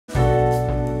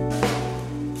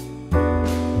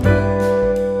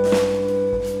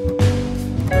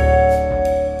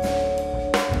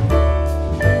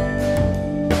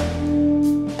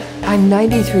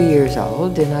93 years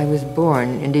old, and I was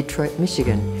born in Detroit,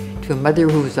 Michigan, to a mother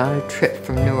who was on a trip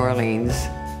from New Orleans.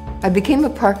 I became a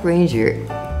park ranger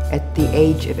at the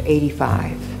age of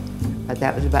 85.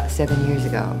 That was about 7 years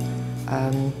ago.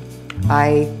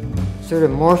 I sort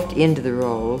of morphed into the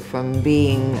role from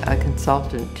being a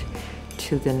consultant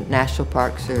to the National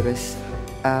Park Service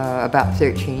about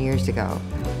 13 years ago.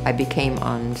 I became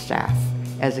on staff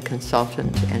as a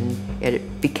consultant, and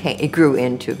it grew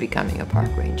into becoming a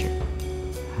park ranger.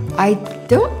 I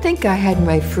don't think I had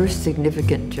my first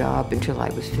significant job until I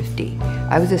was 50.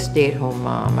 I was a stay-at-home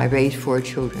mom. I raised 4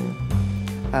 children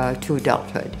to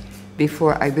adulthood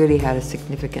before I really had a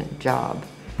significant job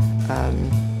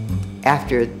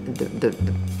after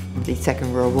the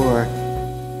Second World War.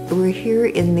 We're here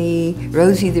in the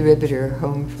Rosie the Riveter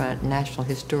Homefront National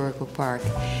Historical Park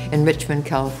in Richmond,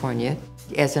 California,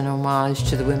 as an homage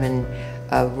to the women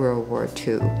of World War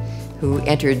II who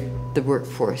entered the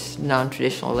workforce,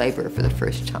 non-traditional labor, for the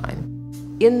first time.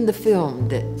 In the film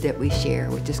that we share,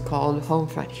 which is called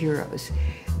Homefront Heroes,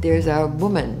 there's a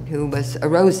woman who was a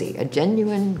Rosie, a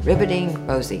genuine, riveting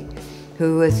Rosie,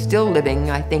 who is still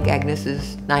living. I think Agnes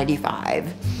is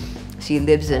 95. She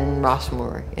lives in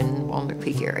Rossmore in Walnut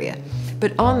Creek area.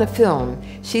 But on the film,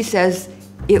 she says,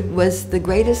 it was the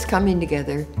greatest coming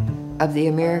together of the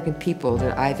American people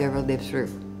that I've ever lived through.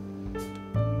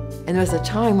 And there was a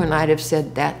time when I'd have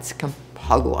said, that's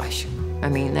hogwash. I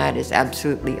mean, that is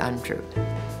absolutely untrue.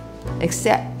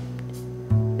 Except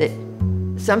that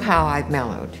somehow I've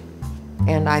mellowed,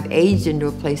 and I've aged into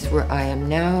a place where I am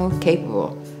now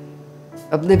capable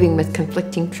of living with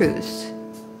conflicting truths.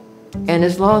 And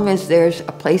as long as there's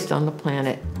a place on the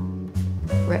planet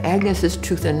where Agnes's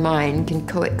truth and mine can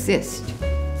coexist,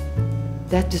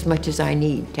 that's as much as I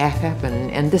need to have happen,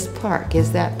 and this park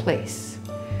is that place.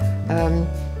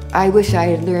 I wish I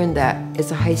had learned that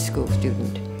as a high school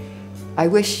student. I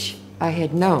wish I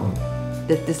had known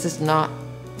that this is not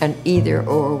an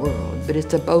either-or world, but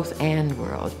it's a both-and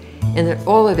world, and that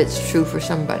all of it's true for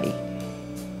somebody,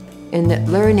 and that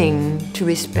learning to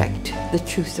respect the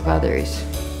truths of others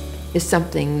is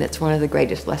something that's one of the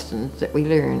greatest lessons that we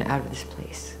learn out of this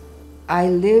place. I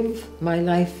live my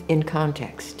life in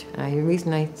context. The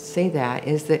reason I say that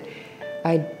is that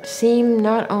I seem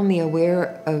not only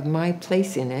aware of my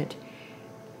place in it,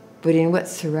 but in what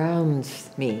surrounds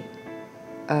me,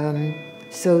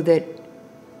 so that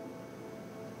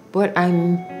what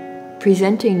I'm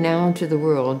presenting now to the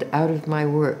world out of my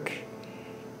work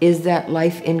is that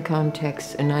life in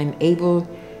context, and I'm able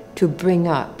to bring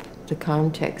up the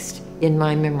context in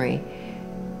my memory.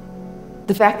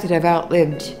 The fact that I've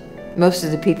outlived most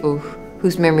of the people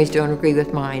whose memories don't agree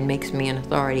with mine makes me an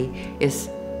authority is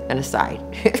an aside.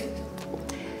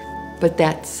 But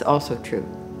that's also true.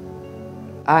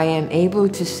 I am able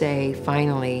to say,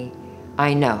 finally,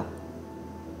 I know.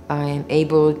 I am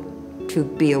able to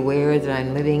be aware that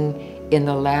I'm living in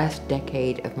the last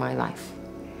decade of my life,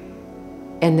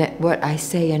 and that what I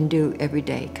say and do every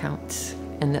day counts,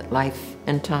 and that life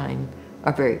and time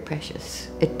are very precious.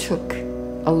 It took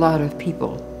a lot of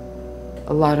people,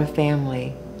 a lot of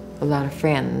family, a lot of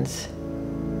friends,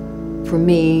 for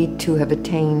me to have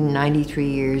attained 93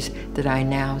 years that I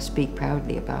now speak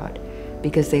proudly about,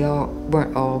 because they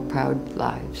weren't all proud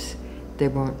lives. They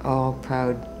weren't all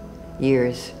proud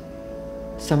years.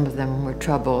 Some of them were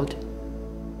troubled.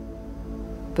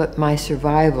 But my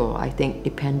survival, I think,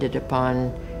 depended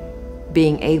upon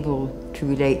being able to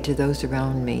relate to those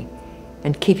around me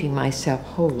and keeping myself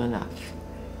whole enough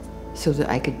so that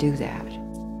I could do that.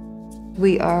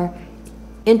 We are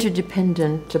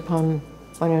interdependent upon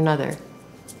one another.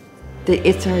 That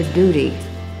it's our duty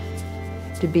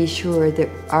to be sure that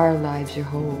our lives are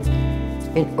whole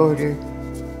in order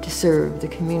to serve the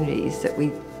communities that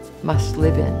we must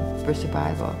live in for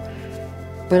survival.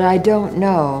 But I don't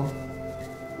know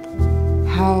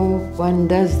how one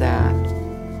does that,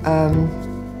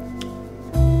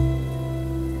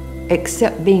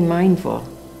 except being mindful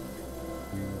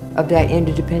of that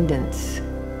interdependence,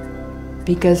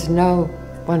 because no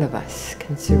one of us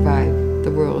can survive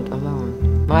the world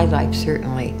alone. My life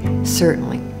certainly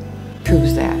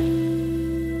proves that.